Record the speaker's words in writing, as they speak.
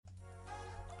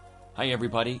Hi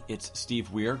everybody, it's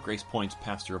Steve Weir, Grace Point's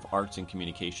Pastor of Arts and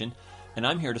Communication, and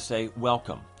I'm here to say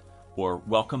welcome, or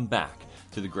welcome back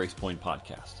to the Grace Point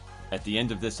Podcast. At the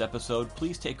end of this episode,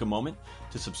 please take a moment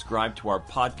to subscribe to our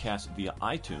podcast via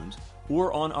iTunes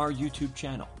or on our YouTube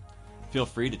channel. Feel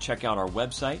free to check out our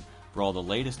website for all the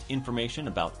latest information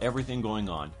about everything going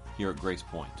on here at Grace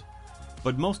Point.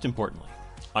 But most importantly,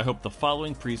 I hope the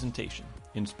following presentation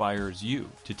inspires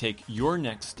you to take your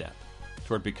next step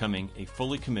toward becoming a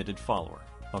fully committed follower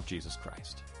of Jesus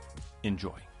Christ.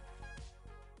 Enjoy.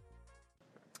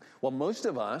 Well, most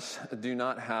of us do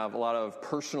not have a lot of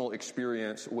personal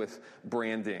experience with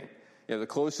branding. You know, the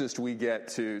closest we get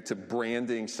to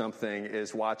branding something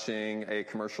is watching a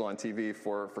commercial on TV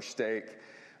for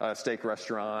a steak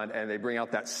restaurant, and they bring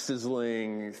out that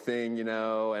sizzling thing, you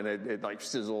know, and it like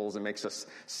sizzles and makes us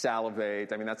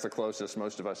salivate. I mean, that's the closest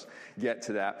most of us get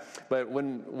to that. But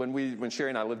when Sherry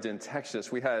and I lived in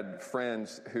Texas, we had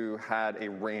friends who had a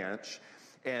ranch,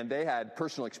 and they had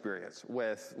personal experience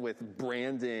with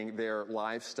branding their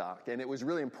livestock. And it was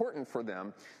really important for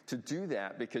them to do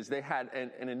that because they had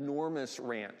an enormous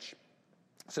ranch.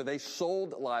 So they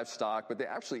sold livestock, but they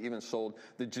actually even sold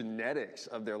the genetics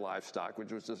of their livestock,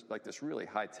 which was just like this really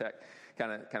high-tech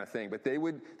kind of thing. But they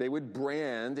would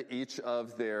brand each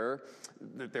of their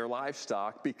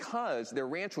livestock because their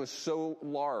ranch was so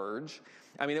large.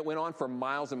 I mean, it went on for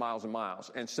miles and miles and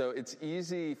miles. And so it's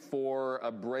easy for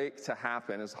a break to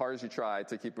happen, as hard as you try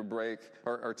to keep a break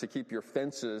or to keep your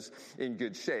fences in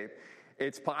good shape.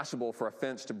 It's possible for a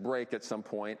fence to break at some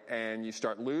point and you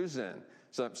start losing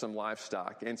some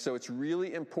livestock. And so it's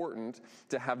really important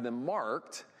to have them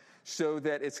marked so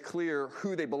that it's clear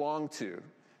who they belong to,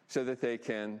 so that they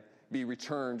can be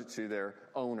returned to their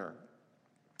owner.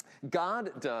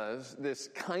 God does this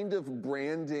kind of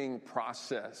branding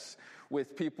process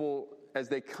with people as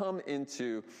they come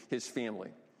into his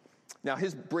family. Now,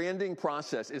 his branding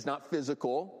process is not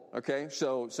physical, okay?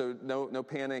 So no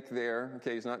panic there,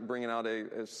 okay? He's not bringing out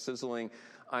a sizzling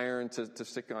iron to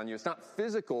stick on you. It's not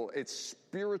physical, it's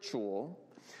spiritual,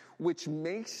 which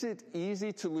makes it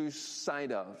easy to lose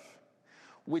sight of,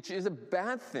 which is a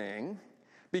bad thing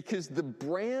because the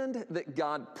brand that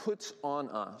God puts on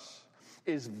us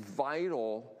is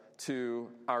vital to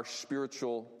our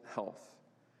spiritual health.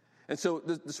 And so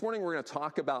this morning we're going to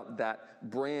talk about that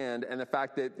brand and the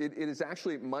fact that it is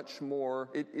actually much more,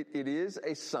 it is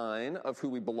a sign of who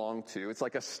we belong to. It's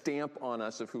like a stamp on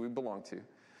us of who we belong to.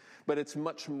 But it's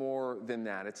much more than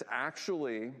that. It's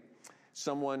actually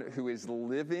someone who is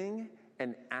living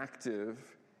and active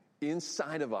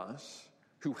inside of us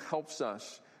who helps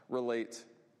us relate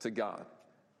to God.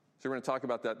 So we're going to talk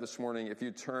about that this morning. If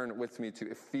you turn with me to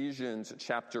Ephesians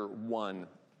chapter 1.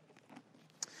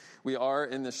 We are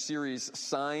in the series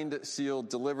Signed, Sealed,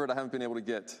 Delivered. I haven't been able to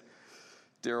get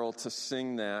Daryl to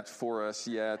sing that for us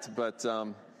yet, but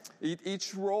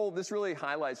each role, this really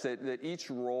highlights that each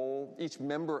role, each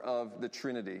member of the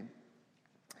Trinity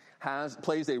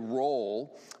plays a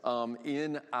role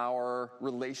in our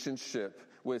relationship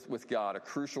with God, a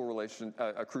crucial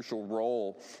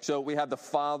role. So we have the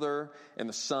Father and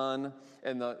the Son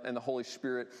and the Holy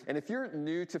Spirit. And if you're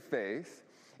new to faith,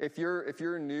 if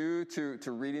you're new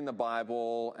to reading the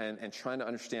Bible and trying to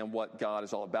understand what God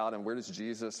is all about and where does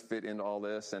Jesus fit into all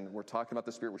this, and we're talking about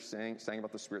the Spirit, we're saying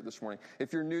about the Spirit this morning.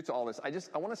 If you're new to all this,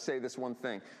 I want to say this one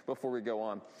thing before we go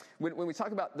on. When we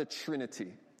talk about the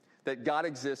Trinity, that God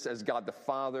exists as God the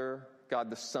Father, God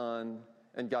the Son,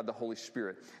 and God the Holy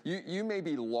Spirit. You may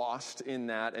be lost in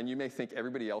that, and you may think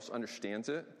everybody else understands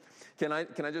it. Can I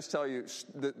just tell you,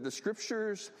 the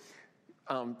Scriptures,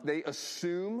 they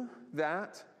assume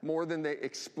that more than they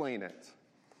explain it.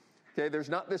 Okay, there's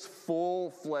not this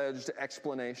full-fledged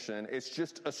explanation. It's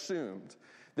just assumed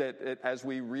that as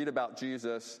we read about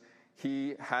Jesus,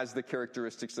 he has the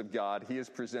characteristics of God. He is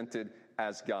presented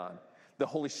as God. The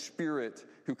Holy Spirit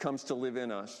who comes to live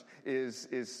in us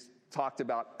is talked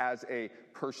about as a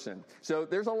person. So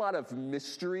there's a lot of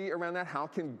mystery around that. How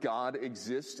can God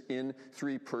exist in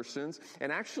three persons?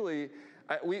 And actually,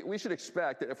 we should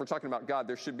expect that if we're talking about God,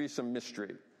 there should be some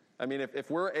mystery. I mean, if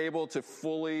we're able to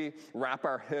fully wrap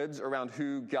our heads around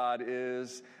who God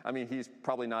is, I mean, he's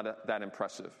probably not that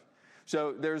impressive.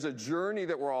 So there's a journey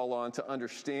that we're all on to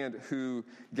understand who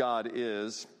God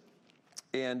is.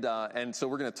 And so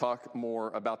we're going to talk more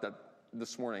about that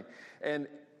this morning. And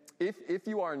if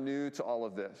you are new to all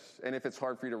of this, and if it's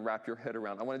hard for you to wrap your head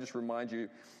around, I want to just remind you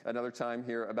another time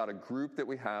here about a group that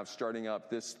we have starting up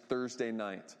this Thursday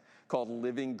night called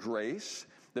Living Grace,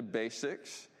 the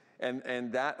Basics.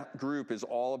 And that group is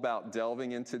all about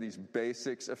delving into these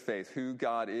basics of faith, who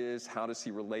God is, how does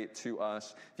he relate to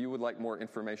us. If you would like more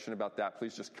information about that,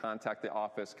 please just contact the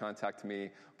office, contact me, I'll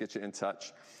get you in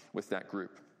touch with that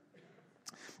group.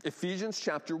 Ephesians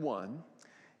chapter 1,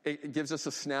 it gives us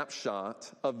a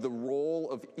snapshot of the role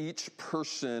of each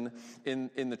person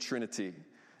in the Trinity.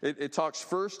 It talks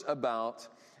first about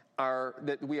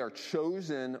that we are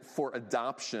chosen for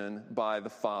adoption by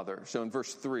the Father. So in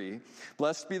verse 3,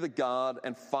 blessed be the God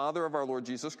and Father of our Lord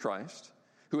Jesus Christ,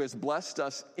 who has blessed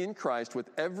us in Christ with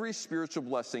every spiritual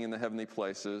blessing in the heavenly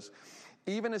places,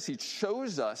 even as he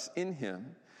chose us in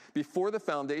him before the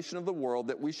foundation of the world,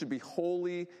 that we should be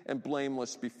holy and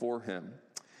blameless before him.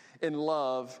 In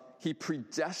love, he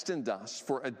predestined us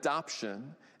for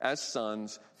adoption as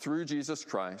sons through Jesus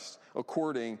Christ,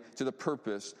 according to the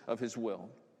purpose of his will.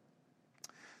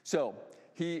 So,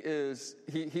 he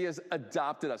has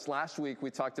adopted us. Last week, we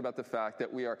talked about the fact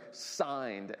that we are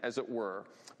signed, as it were,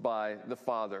 by the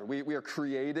Father. We are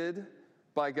created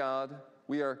by God.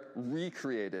 We are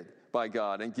recreated by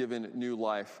God and given new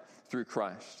life through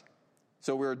Christ.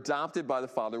 So we're adopted by the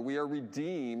Father. We are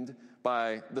redeemed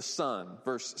by the Son.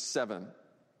 Verse 7.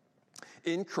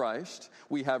 In Christ,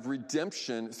 we have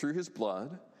redemption through his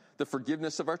blood, the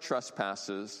forgiveness of our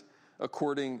trespasses,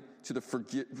 according to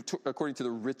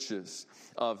the riches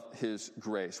of his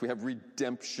grace. We have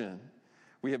redemption.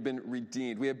 We have been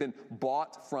redeemed. We have been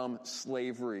bought from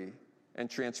slavery and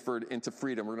transferred into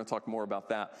freedom. We're going to talk more about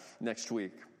that next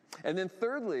week. And then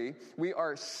thirdly, we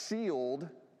are sealed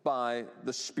by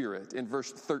the Spirit in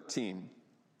verse 13.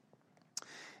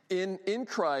 In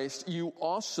Christ, you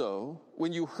also,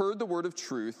 when you heard the word of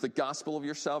truth, the gospel of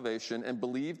your salvation, and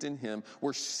believed in him,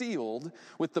 were sealed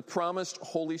with the promised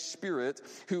Holy Spirit,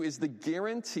 who is the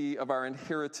guarantee of our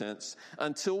inheritance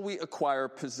until we acquire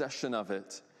possession of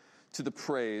it, to the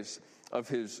praise of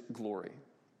his glory.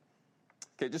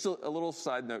 Okay, just a little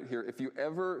side note here. If you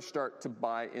ever start to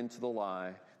buy into the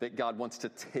lie that God wants to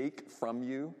take from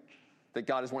you, that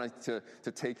God is wanting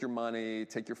to take your money,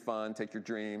 take your fun, take your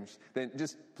dreams, then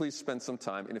just please spend some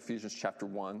time in Ephesians chapter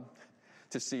 1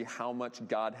 to see how much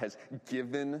God has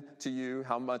given to you,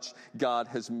 how much God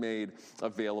has made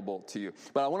available to you.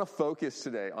 But I want to focus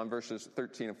today on verses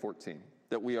 13 and 14,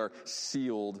 that we are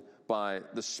sealed by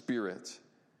the Spirit.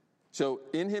 So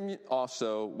in him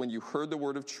also, when you heard the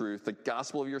word of truth, the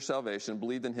gospel of your salvation,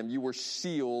 believed in him, you were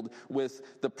sealed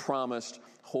with the promised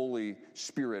Holy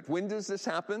Spirit. When does this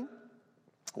happen?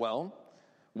 Well,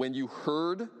 when you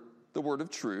heard the word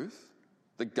of truth,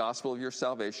 the gospel of your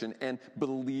salvation, and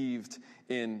believed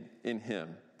in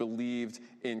him, believed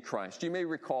in Christ. You may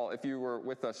recall, if you were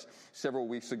with us several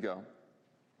weeks ago,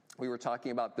 we were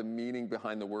talking about the meaning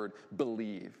behind the word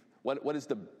believe. What is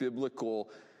the biblical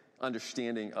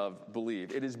understanding of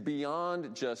believe? It is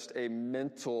beyond just a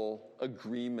mental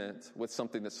agreement with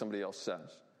something that somebody else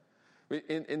says.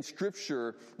 In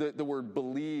Scripture, the word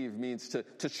believe means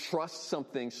to trust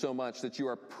something so much that you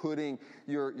are putting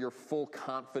your full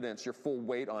confidence, your full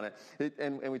weight on it.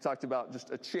 And we talked about just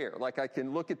a chair. Like I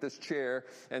can look at this chair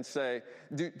and say,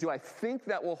 do I think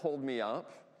that will hold me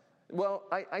up? Well,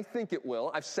 I think it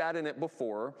will. I've sat in it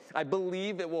before. I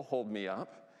believe it will hold me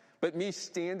up. But me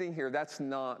standing here, that's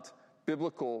not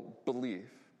biblical belief.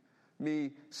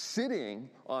 Me sitting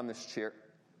on this chair,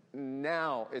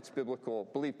 now it's biblical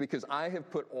belief, because I have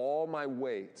put all my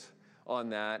weight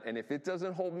on that, and if it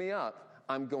doesn't hold me up,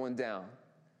 I'm going down.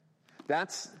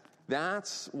 That's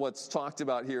what's talked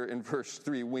about here in verse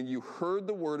 3. When you heard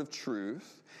the word of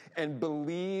truth and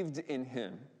believed in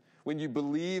him, when you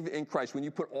believe in Christ, when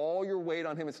you put all your weight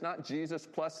on him, it's not Jesus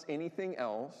plus anything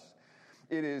else.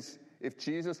 It is, if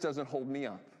Jesus doesn't hold me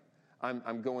up,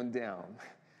 I'm going down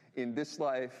in this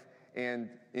life and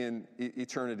in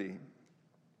eternity.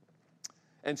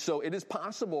 And so it is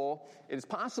possible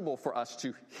for us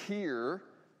to hear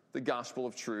the gospel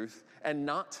of truth and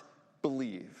not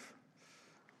believe.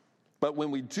 But when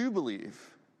we do believe,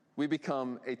 we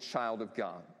become a child of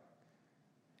God.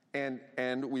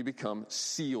 And we become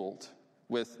sealed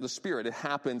with the Spirit. It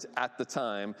happens at the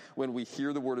time when we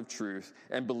hear the word of truth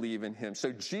and believe in him.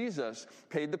 So Jesus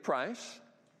paid the price,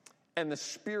 and the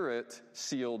Spirit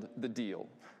sealed the deal.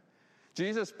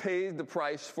 Jesus paid the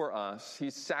price for us.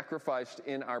 He sacrificed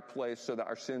in our place so that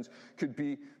our sins could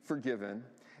be forgiven.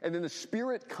 And then the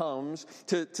Spirit comes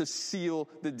to seal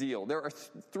the deal. There are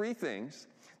three things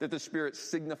that the Spirit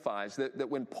signifies, that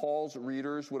when Paul's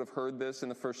readers would have heard this in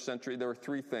the first century, there were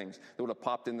three things that would have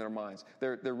popped in their minds.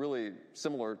 They're really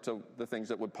similar to the things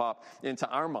that would pop into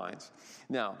our minds.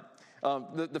 Now,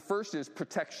 the first is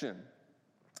protection.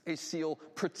 A seal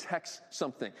protects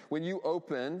something. When you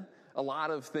open a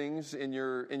lot of things in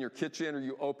your kitchen, or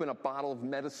you open a bottle of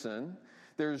medicine,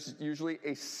 there's usually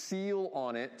a seal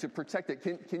on it to protect it.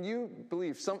 Can you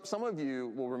believe, some of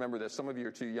you will remember this, some of you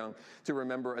are too young to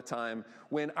remember a time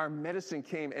when our medicine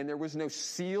came and there was no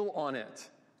seal on it.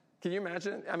 Can you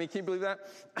imagine? I mean, can you believe that?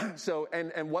 So,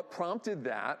 and what prompted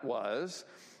that was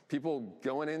people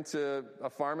going into a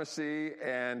pharmacy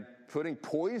and putting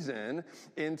poison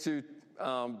into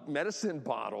medicine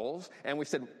bottles, and we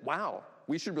said, wow,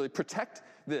 we should really protect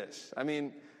this. I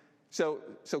mean, so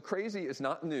crazy is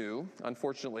not new,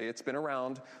 unfortunately. It's been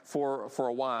around for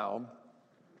a while,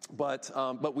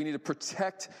 but we need to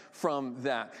protect from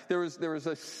that. There was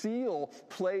a seal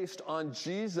placed on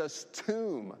Jesus'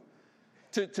 tomb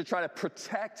to try to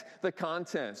protect the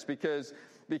contents, because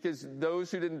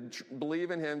those who didn't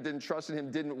believe in him, didn't trust in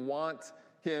him, didn't want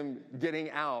him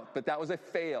getting out. But that was a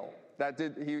fail.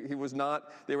 He was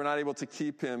not. They were not able to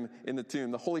keep him in the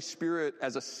tomb. The Holy Spirit,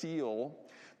 as a seal,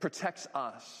 protects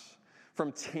us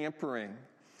from tampering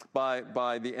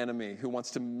by the enemy who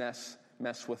wants to mess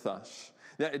with us.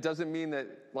 It doesn't mean that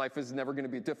life is never going to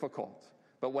be difficult.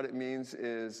 But what it means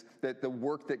is that the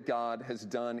work that God has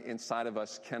done inside of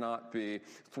us cannot be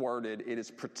thwarted. It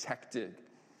is protected.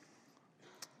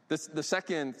 The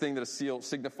second thing that a seal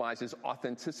signifies is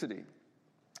authenticity,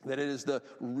 that it is the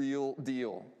real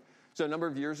deal. So a number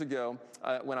of years ago,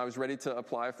 when I was ready to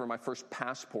apply for my first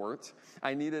passport,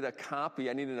 I needed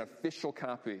an official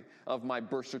copy of my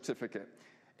birth certificate.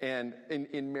 And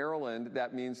in Maryland,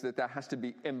 that means that has to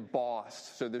be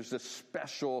embossed. So there's this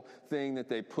special thing that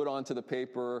they put onto the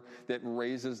paper that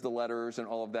raises the letters and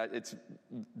all of that. It's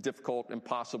difficult,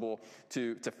 impossible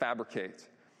to fabricate.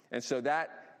 And so that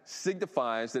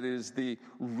signifies that it is the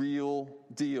real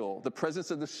deal. The presence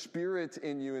of the Spirit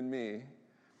in you and me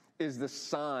is the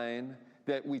sign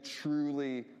that we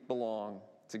truly belong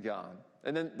to God.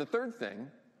 And then the third thing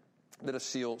that a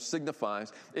seal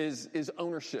signifies is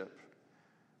ownership.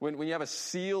 When you have a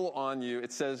seal on you,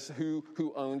 it says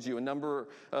who owns you. A number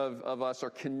of us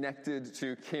are connected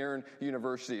to Cairn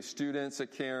University, students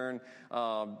at Cairn,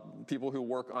 people who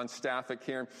work on staff at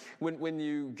Cairn. When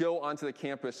you go onto the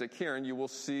campus at Cairn, you will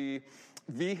see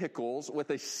vehicles with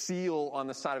a seal on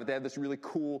the side of it. They have this really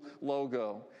cool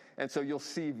logo. And so you'll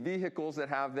see vehicles that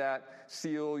have that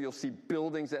seal. You'll see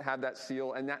buildings that have that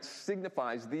seal. And that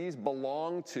signifies these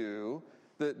belong to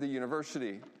the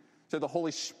university. So the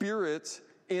Holy Spirit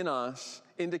in us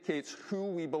indicates who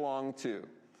we belong to.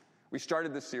 We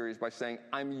started this series by saying,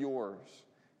 I'm yours,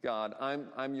 God.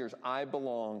 I'm yours. I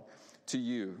belong to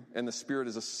you. And the Spirit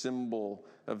is a symbol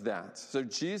of that. So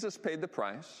Jesus paid the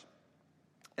price,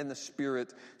 and the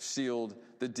Spirit sealed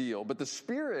the deal. But the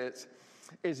Spirit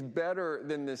is better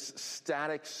than this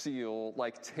static seal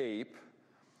like tape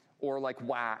or like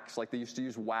wax, like they used to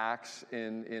use wax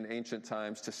in ancient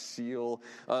times to seal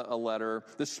a letter.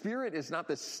 The Spirit is not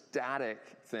this static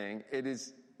thing.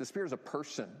 The Spirit is a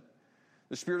person.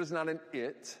 The Spirit is not an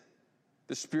it.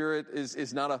 The Spirit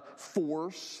is not a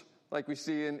force like we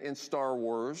see in Star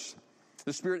Wars.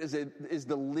 The Spirit is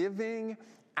the living,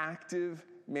 active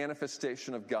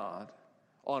manifestation of God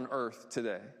on earth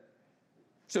today.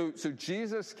 So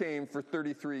Jesus came for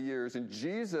 33 years, and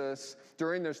Jesus,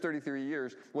 during those 33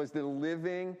 years, was the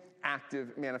living,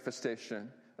 active manifestation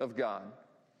of God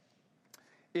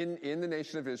in the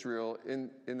nation of Israel, in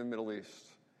the Middle East.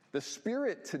 The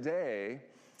Spirit today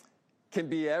can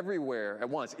be everywhere at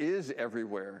once, is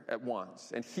everywhere at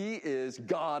once. And He is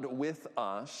God with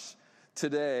us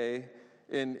today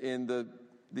in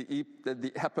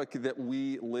the epoch that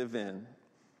we live in.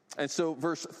 And so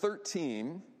verse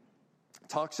 13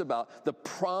 talks about the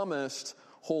promised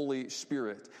Holy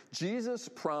Spirit. Jesus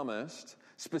promised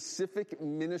specific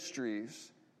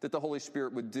ministries that the Holy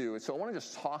Spirit would do. And so I want to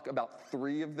just talk about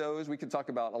 3 of those. We could talk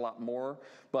about a lot more,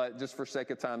 but just for sake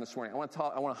of time this morning, I want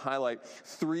to highlight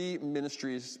 3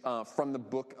 ministries from the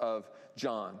book of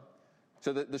John.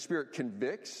 So the Spirit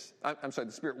convicts,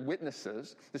 the Spirit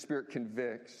witnesses, the Spirit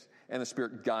convicts, and the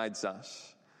Spirit guides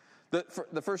us.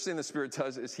 The first thing the Spirit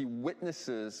does is He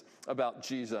witnesses about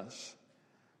Jesus.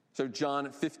 So John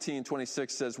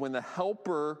 15:26 says, when the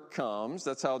Helper comes,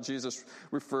 that's how Jesus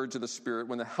referred to the Spirit,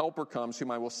 when the Helper comes, whom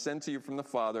I will send to you from the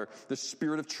Father, the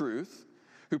Spirit of truth,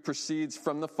 who proceeds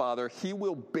from the Father, He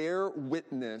will bear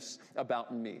witness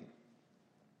about me.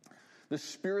 The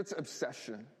Spirit's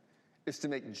obsession is to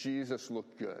make Jesus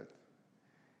look good.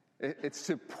 It's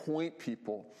to point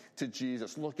people to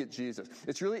Jesus. Look at Jesus.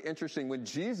 It's really interesting. When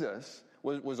Jesus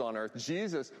was on earth,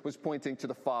 Jesus was pointing to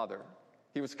the Father.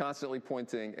 He was constantly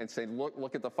pointing and saying,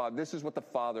 look at the Father. This is what the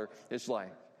Father is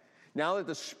like. Now that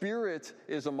the Spirit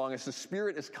is among us, the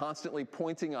Spirit is constantly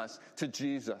pointing us to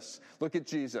Jesus. Look at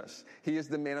Jesus. He is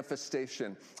the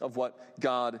manifestation of what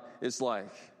God is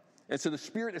like. And so the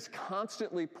Spirit is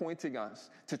constantly pointing us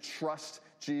to trust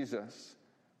Jesus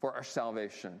for our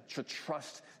salvation, to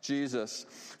trust Jesus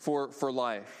for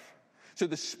life. So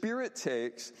the Spirit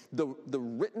takes the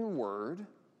written word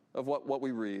of what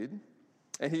we read,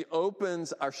 and he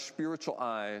opens our spiritual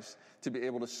eyes to be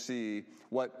able to see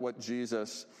what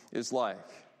Jesus is like.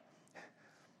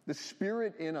 The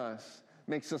Spirit in us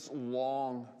makes us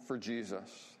long for Jesus.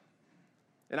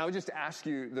 And I would just ask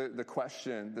you the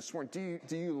question this morning,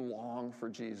 do you long for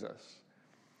Jesus?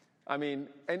 I mean,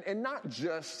 and not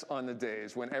just on the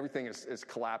days when everything is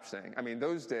collapsing. I mean,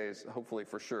 those days, hopefully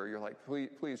for sure, you're like,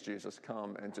 please Jesus,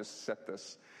 come and just set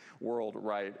this world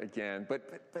right again. But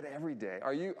every day,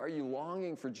 are you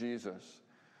longing for Jesus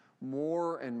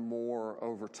more and more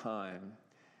over time?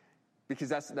 Because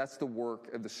that's the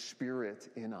work of the Spirit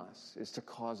in us, is to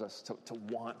cause us to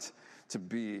want to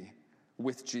be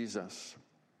with Jesus.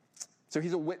 So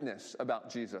he's a witness about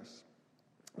Jesus.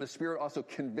 The Spirit also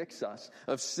convicts us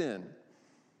of sin.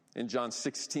 In John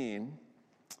 16,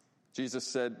 Jesus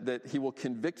said that he will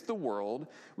convict the world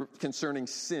concerning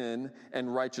sin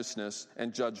and righteousness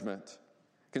and judgment.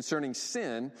 Concerning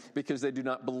sin, because they do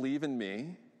not believe in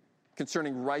me.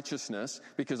 Concerning righteousness,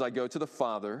 because I go to the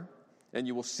Father, and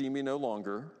you will see me no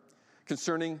longer.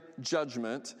 Concerning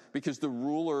judgment, because the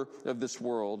ruler of this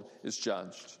world is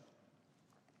judged.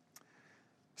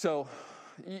 So,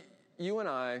 you and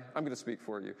I'm going to speak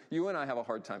for you. You and I have a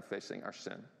hard time facing our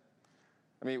sin.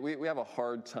 I mean, we have a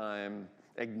hard time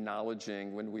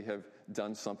acknowledging when we have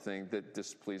done something that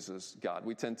displeases God.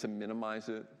 We tend to minimize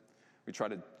it. We try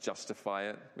to justify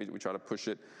it. We try to push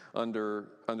it under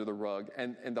the rug.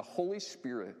 And the Holy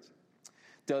Spirit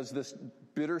does this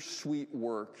bittersweet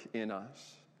work in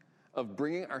us of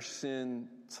bringing our sin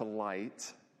to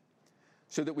light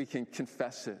so that we can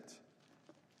confess it.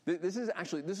 This is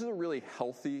a really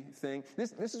healthy thing.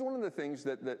 This is one of the things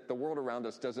that the world around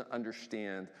us doesn't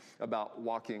understand about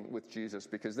walking with Jesus,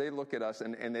 because they look at us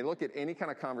and they look at any kind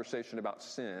of conversation about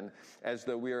sin as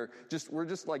though we're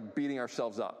just like beating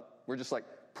ourselves up. We're just like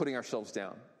putting ourselves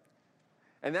down.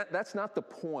 And that's not the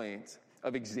point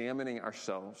of examining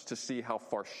ourselves to see how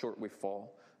far short we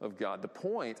fall of God. The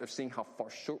point of seeing how far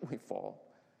short we fall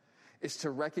is to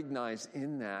recognize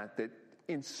in that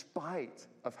in spite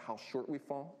of how short we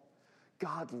fall,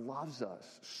 God loves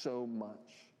us so much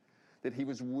that he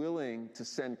was willing to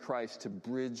send Christ to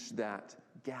bridge that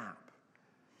gap.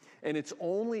 And it's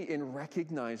only in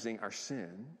recognizing our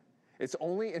sin, it's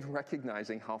only in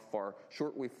recognizing how far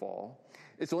short we fall,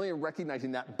 it's only in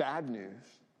recognizing that bad news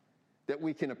that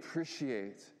we can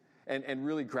appreciate and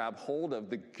really grab hold of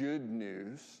the good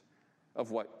news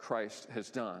of what Christ has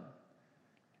done.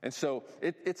 And so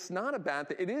it's not a bad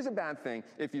thing. It is a bad thing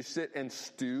if you sit and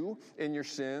stew in your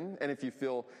sin and if you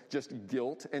feel just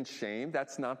guilt and shame.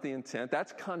 That's not the intent.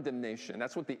 That's condemnation.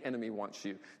 That's what the enemy wants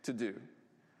you to do.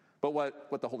 But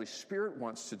what the Holy Spirit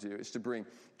wants to do is to bring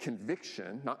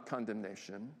conviction, not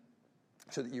condemnation,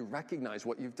 so that you recognize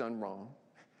what you've done wrong,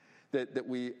 that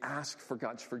we ask for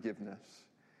God's forgiveness,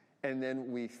 and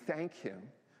then we thank him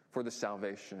for the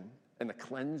salvation and the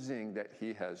cleansing that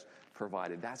he has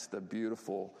provided. That's the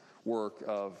beautiful work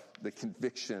of the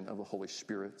conviction of the Holy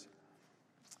Spirit.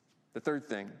 The third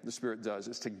thing the Spirit does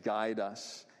is to guide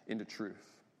us into truth.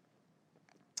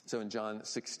 So in John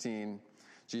 16,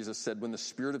 Jesus said, when the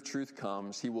Spirit of truth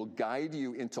comes, he will guide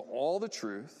you into all the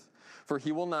truth, for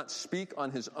he will not speak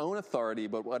on his own authority,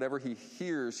 but whatever he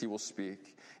hears he will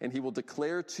speak, and he will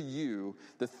declare to you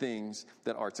the things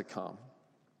that are to come.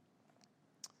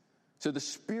 So the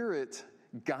Spirit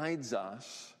guides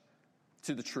us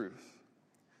to the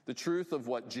truth of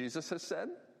what Jesus has said,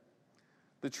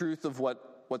 the truth of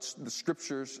what the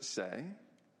Scriptures say,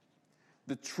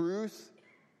 the truth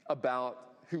about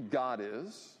who God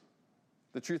is,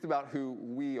 the truth about who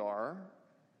we are,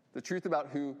 the truth about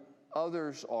who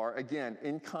others are. Again,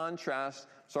 in contrast,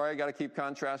 sorry, I got to keep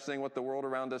contrasting what the world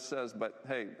around us says, but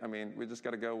hey, I mean, we just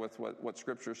got to go with what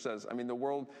Scripture says. I mean, the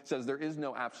world says there is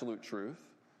no absolute truth.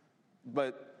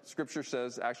 But Scripture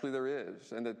says actually there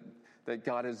is, and that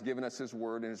God has given us his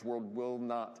word, and his word will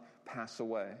not pass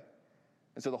away.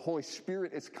 And so the Holy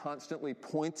Spirit is constantly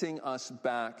pointing us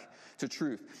back to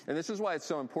truth. And this is why it's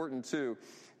so important, too,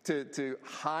 to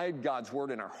hide God's word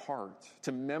in our heart,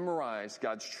 to memorize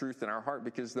God's truth in our heart,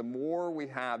 because the more we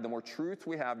have, the more truth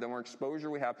we have, the more exposure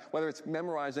we have, whether it's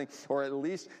memorizing or at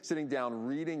least sitting down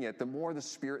reading it, the more the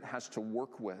Spirit has to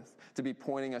work with to be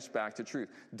pointing us back to truth.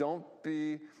 Don't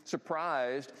be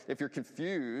surprised if you're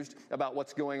confused about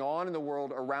what's going on in the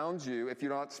world around you if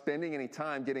you're not spending any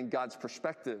time getting God's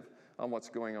perspective on what's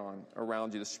going on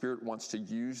around you. The Spirit wants to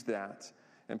use that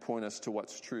and point us to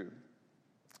what's true.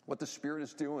 What the Spirit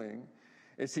is doing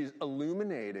is He's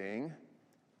illuminating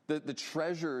the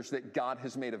treasures that God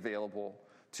has made available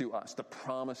to us, the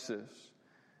promises,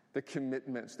 the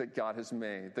commitments that God has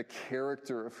made, the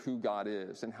character of who God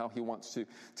is and how He wants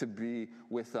to be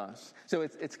with us. So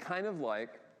it's kind of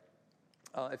like,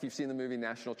 if you've seen the movie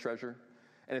National Treasure,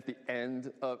 and at the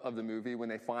end of the movie, when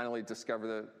they finally discover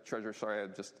the treasure, sorry, I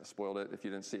just spoiled it if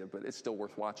you didn't see it, but it's still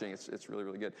worth watching. It's really,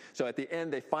 really good. So at the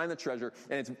end, they find the treasure,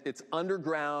 and it's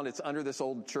underground. It's under this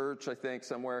old church, I think,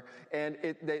 somewhere. And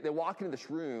they walk into this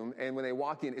room, and when they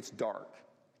walk in, it's dark.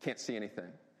 Can't see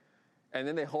anything. And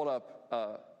then they hold up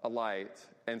a light,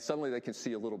 and suddenly they can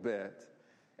see a little bit.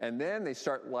 And then they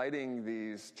start lighting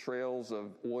these trails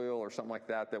of oil or something like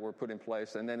that were put in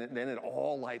place. And then it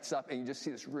all lights up, and you just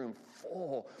see this room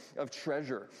full of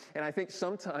treasure. And I think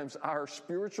sometimes our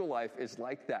spiritual life is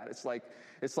like that.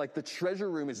 It's like the treasure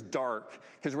room is dark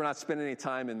because we're not spending any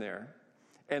time in there.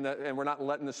 And we're not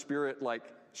letting the Spirit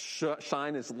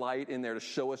shine His light in there to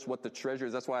show us what the treasure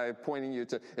is. That's why I'm pointing you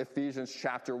to Ephesians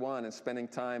chapter 1 and spending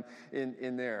time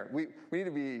in there. We need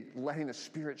to be letting the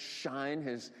Spirit shine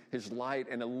His light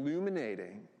and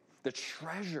illuminating the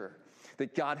treasure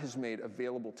that God has made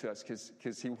available to us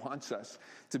because He wants us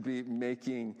to be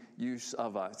making use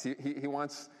of us. He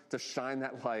wants to shine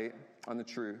that light on the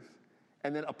truth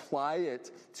and then apply it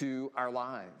to our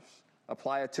lives,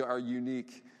 apply it to our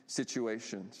unique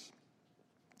situations.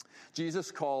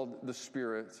 Jesus called the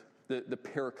Spirit the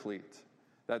Paraclete.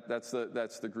 That's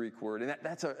the Greek word, and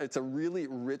it's a really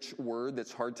rich word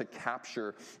that's hard to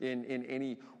capture in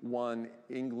any one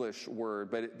English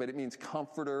word. But it means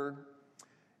comforter,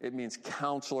 it means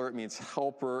counselor, it means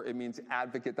helper, it means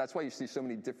advocate. That's why you see so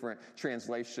many different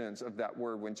translations of that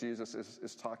word when Jesus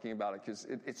is talking about it, because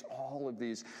it's all of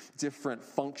these different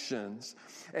functions.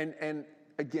 And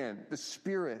again, the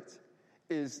Spirit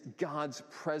is God's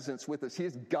presence with us. He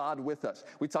is God with us.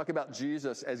 We talk about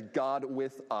Jesus as God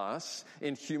with us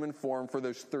in human form for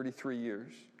those 33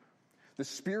 years. The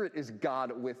Spirit is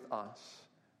God with us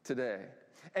today.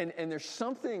 And there's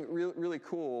something really, really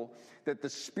cool that the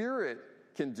Spirit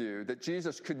can do that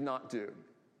Jesus could not do.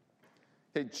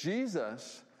 Okay,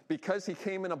 Jesus, because He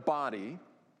came in a body,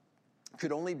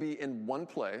 could only be in one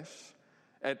place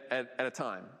at a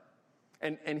time.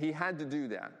 And He had to do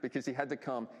that because He had to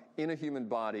come in a human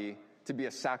body to be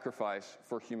a sacrifice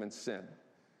for human sin.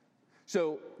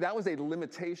 So that was a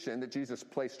limitation that Jesus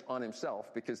placed on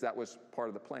Himself because that was part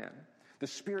of the plan. The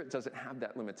Spirit doesn't have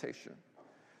that limitation.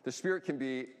 The Spirit can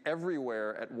be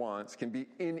everywhere at once, can be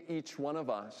in each one of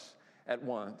us at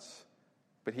once,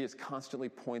 but He is constantly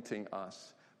pointing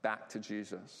us back to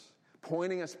Jesus,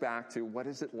 pointing us back to what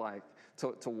is it like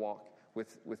to walk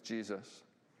with Jesus.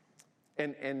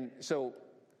 And so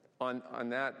on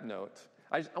that note,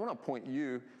 I want to point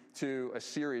you to a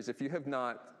series. If you have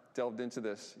not delved into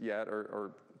this yet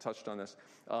or touched on this,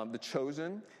 The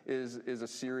Chosen is a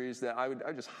series that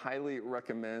I just highly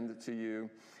recommend to you.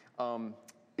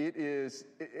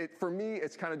 For me,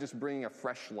 it's kind of just bringing a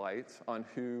fresh light on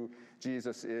who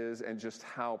Jesus is and just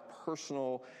how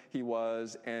personal He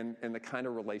was and the kind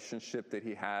of relationship that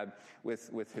He had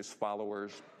with His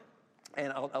followers.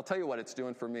 And I'll tell you what it's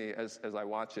doing for me as I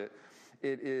watch it.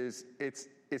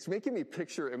 It's making me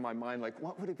picture in my mind, like,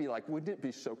 what would it be like? Wouldn't it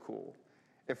be so cool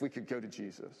if we could go to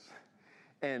Jesus?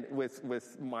 And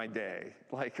with my day,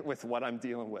 like with what I'm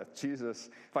dealing with, Jesus,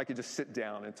 if I could just sit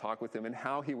down and talk with Him and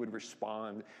how He would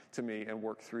respond to me and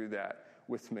work through that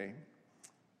with me.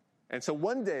 And so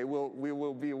one day we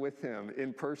will be with Him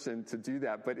in person to do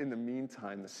that. But in the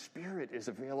meantime, the Spirit is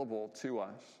available to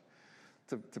us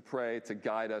to pray, to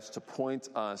guide us, to point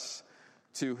us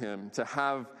to Him, to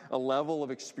have a level of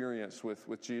experience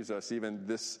with Jesus, even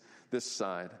this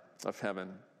side of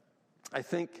heaven. I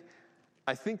think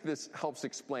this helps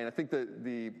explain. I think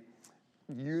the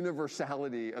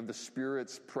universality of the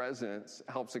Spirit's presence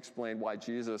helps explain why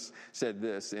Jesus said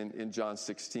this in John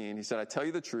 16. He said, I tell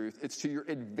you the truth, it's to your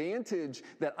advantage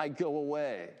that I go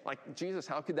away. Like, Jesus,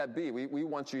 how could that be? We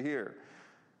want you here.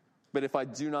 But if I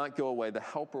do not go away, the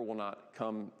Helper will not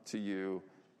come to you.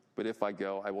 But if I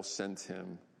go, I will send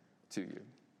Him to you.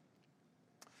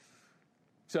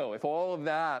 So if all of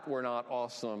that were not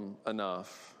awesome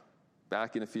enough,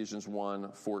 back in Ephesians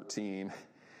 1:14, it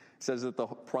says that the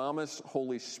promised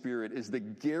Holy Spirit is the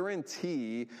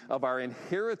guarantee of our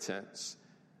inheritance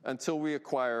until we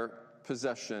acquire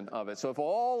possession of it. So if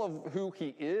all of who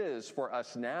he is for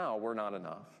us now were not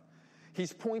enough,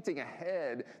 he's pointing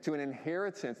ahead to an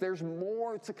inheritance. There's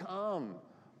more to come.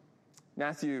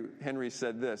 Matthew Henry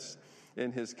said this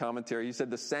in his commentary. He said,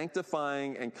 the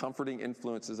sanctifying and comforting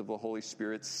influences of the Holy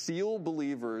Spirit seal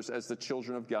believers as the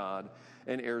children of God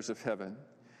and heirs of heaven.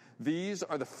 These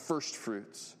are the first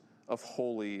fruits of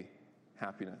holy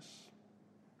happiness.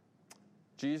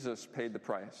 Jesus paid the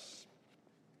price,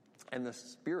 and the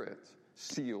Spirit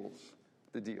seals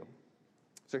the deal.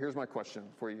 So here's my question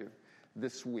for you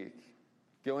this week.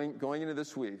 Going into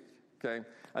this week, okay?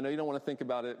 I know you don't want to think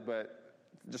about it, but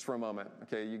just for a moment,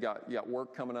 okay? You got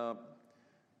work coming up.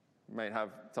 You might have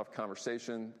a tough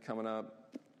conversation coming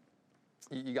up.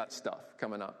 You got stuff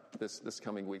coming up this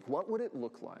coming week. What would it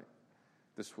look like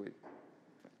this week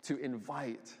to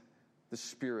invite the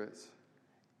Spirit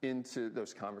into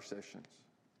those conversations,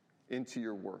 into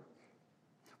your work?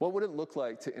 What would it look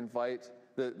like to invite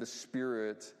the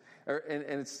Spirit? And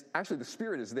it's actually, the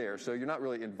Spirit is there, so you're not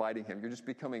really inviting him. You're just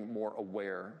becoming more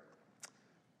aware,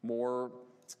 more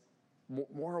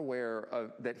aware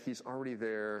of that he's already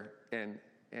there, and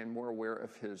more aware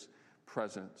of his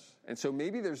presence. And so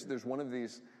maybe there's one of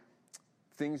these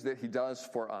things that he does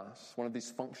for us, one of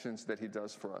these functions that he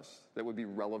does for us that would be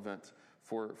relevant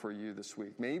for you this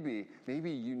week. Maybe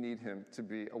you need him to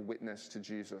be a witness to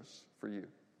Jesus for you.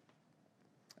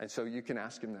 And so you can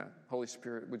ask him that. Holy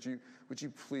Spirit, would you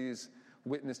please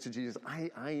witness to Jesus?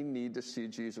 I need to see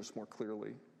Jesus more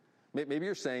clearly. Maybe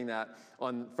you're saying that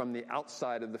from the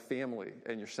outside of the family,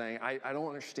 and you're saying, I don't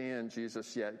understand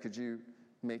Jesus yet. Could you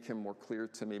make him more clear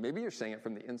to me? Maybe you're saying it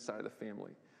from the inside of the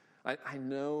family. I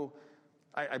know,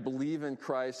 I believe in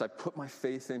Christ. I put my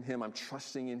faith in him. I'm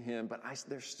trusting in him, but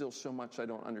there's still so much I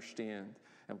don't understand.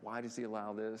 And why does he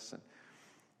allow this? And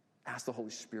ask the Holy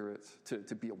Spirit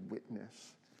to be a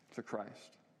witness to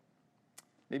Christ.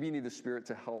 Maybe you need the Spirit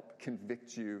to help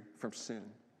convict you from sin.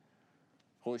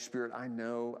 Holy Spirit, I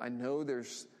know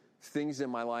there's things in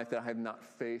my life that I have not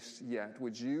faced yet.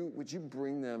 Would you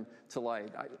bring them to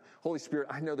light? Holy Spirit,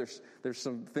 I know there's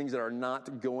some things that are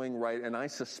not going right, and I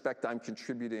suspect I'm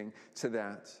contributing to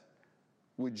that.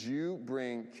 Would you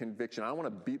bring conviction? I don't want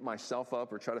to beat myself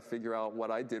up or try to figure out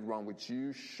what I did wrong. Would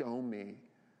you show me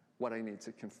what I need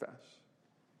to confess?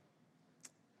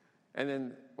 And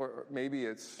then, or maybe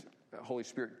it's, Holy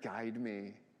Spirit, guide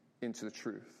me into the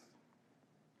truth.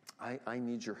 I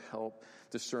need your help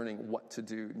discerning what to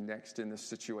do next in this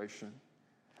situation.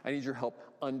 I need your help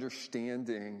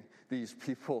understanding these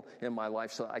people in my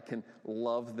life so I can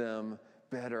love them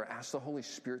better. Ask the Holy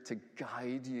Spirit to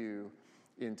guide you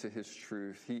into his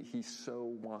truth. He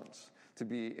so wants to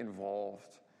be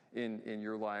involved in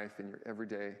your life, in your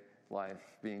everyday life,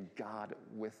 being God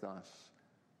with us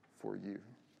for you.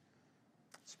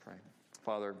 Let's pray.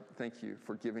 Father, thank you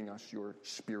for giving us your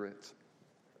Spirit.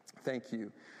 Thank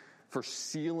you for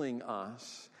sealing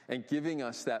us and giving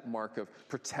us that mark of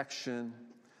protection,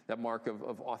 that mark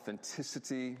of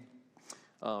authenticity,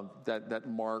 that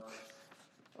mark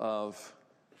of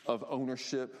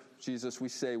ownership. Jesus, we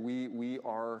say we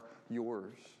are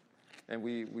yours, and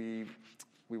we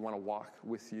want to walk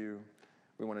with you.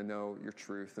 We want to know your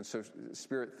truth. And so,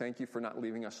 Spirit, thank you for not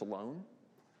leaving us alone.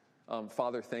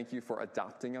 Father, thank you for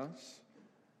adopting us.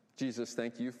 Jesus,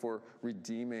 thank you for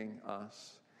redeeming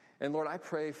us. And Lord, I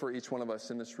pray for each one of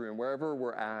us in this room, wherever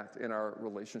we're at in our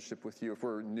relationship with you. If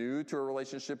we're new to a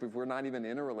relationship, if we're not even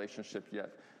in a relationship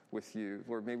yet with you,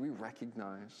 Lord, may we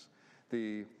recognize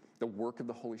the work of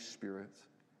the Holy Spirit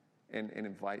and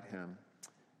invite him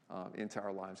into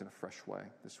our lives in a fresh way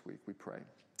this week. We pray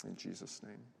in Jesus'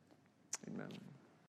 name. Amen.